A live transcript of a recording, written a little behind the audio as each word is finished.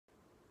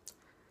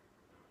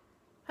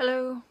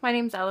Hello, my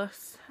name's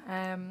Alice.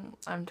 I'm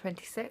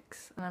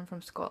 26 and I'm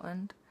from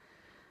Scotland,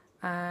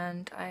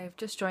 and I've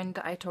just joined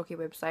the iTalki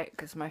website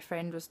because my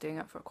friend was doing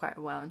it for quite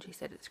a while and she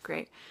said it's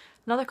great.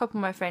 Another couple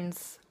of my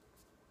friends,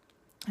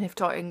 they've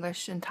taught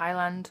English in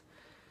Thailand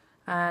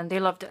and they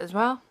loved it as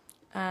well,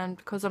 and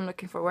because I'm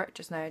looking for work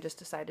just now I just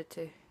decided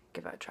to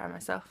give it a try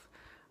myself.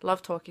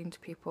 Love talking to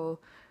people,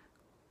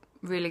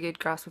 really good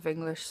grasp of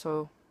English,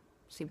 so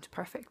seemed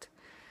perfect.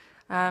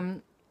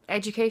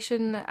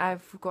 Education,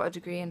 I've got a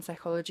degree in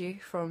psychology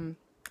from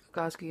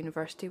Glasgow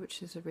University,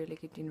 which is a really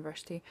good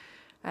university.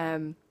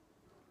 And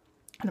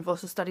I've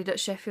also studied at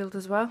Sheffield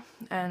as well,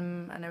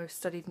 and I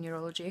studied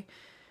neurology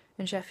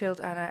in Sheffield,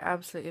 and I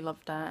absolutely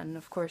loved that. And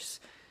of course,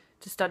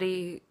 to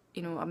study,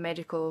 a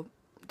medical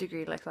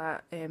degree like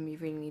that, you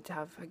really need to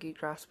have a good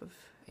grasp of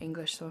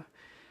English. So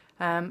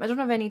I don't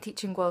have any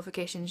teaching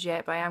qualifications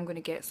yet, but I am going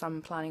to get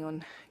some, planning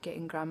on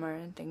getting grammar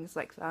and things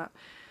like that.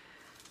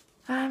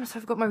 So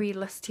I've got my wee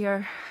list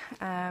here.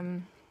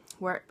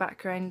 Work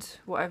background,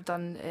 what I've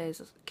done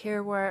is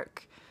care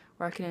work,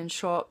 working in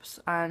shops,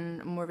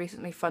 and more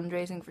recently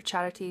fundraising for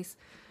charities.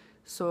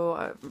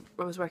 So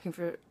I was working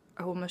for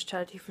a homeless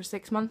charity for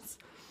 6 months,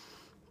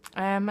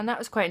 and that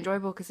was quite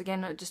enjoyable because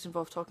again it just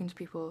involved talking to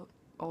people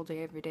all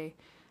day every day,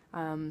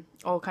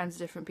 all kinds of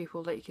different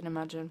people that you can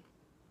imagine,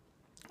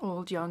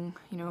 old, young,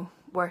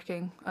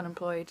 working,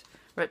 unemployed,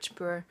 rich,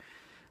 poor,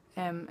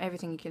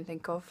 everything you can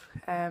think of.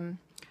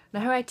 Now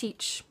how I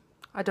teach,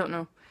 I don't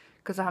know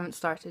because I haven't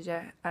started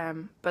yet,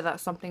 but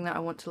that's something that I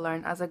want to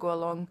learn as I go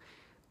along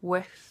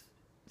with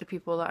the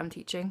people that I'm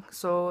teaching.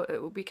 So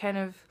it will be kind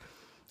of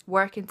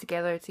working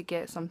together to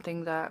get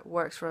something that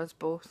works for us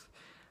both.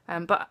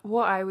 But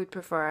what I would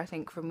prefer, I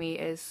think, for me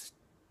is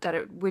that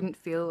it wouldn't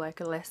feel like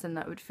a lesson,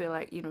 that would feel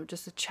like,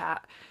 just a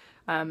chat.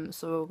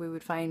 So we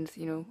would find,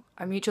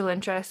 a mutual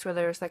interest,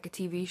 whether it's like a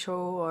TV show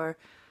or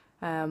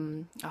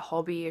a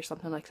hobby or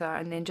something like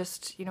that, and then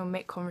just,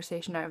 make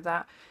conversation out of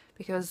that,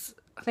 because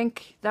I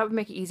think that would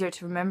make it easier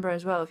to remember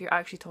as well if you're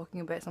actually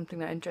talking about something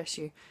that interests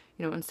you,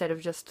 instead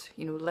of just,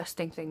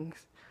 listing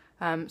things.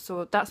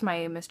 So that's my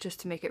aim, is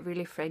just to make it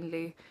really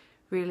friendly,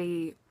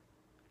 really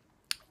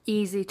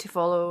easy to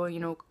follow,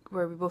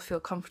 where we both feel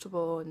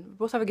comfortable and we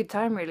both have a good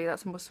time, really.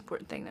 That's the most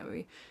important thing, that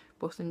we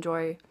both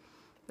enjoy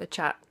the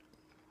chat.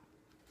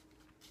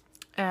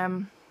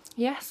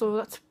 Yeah, so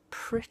that's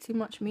pretty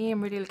much me.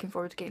 I'm really looking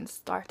forward to getting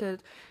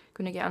started.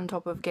 Going to get on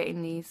top of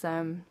getting these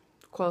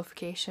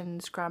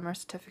qualifications, grammar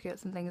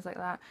certificates and things like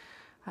that.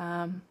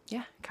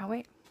 Yeah, can't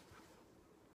wait.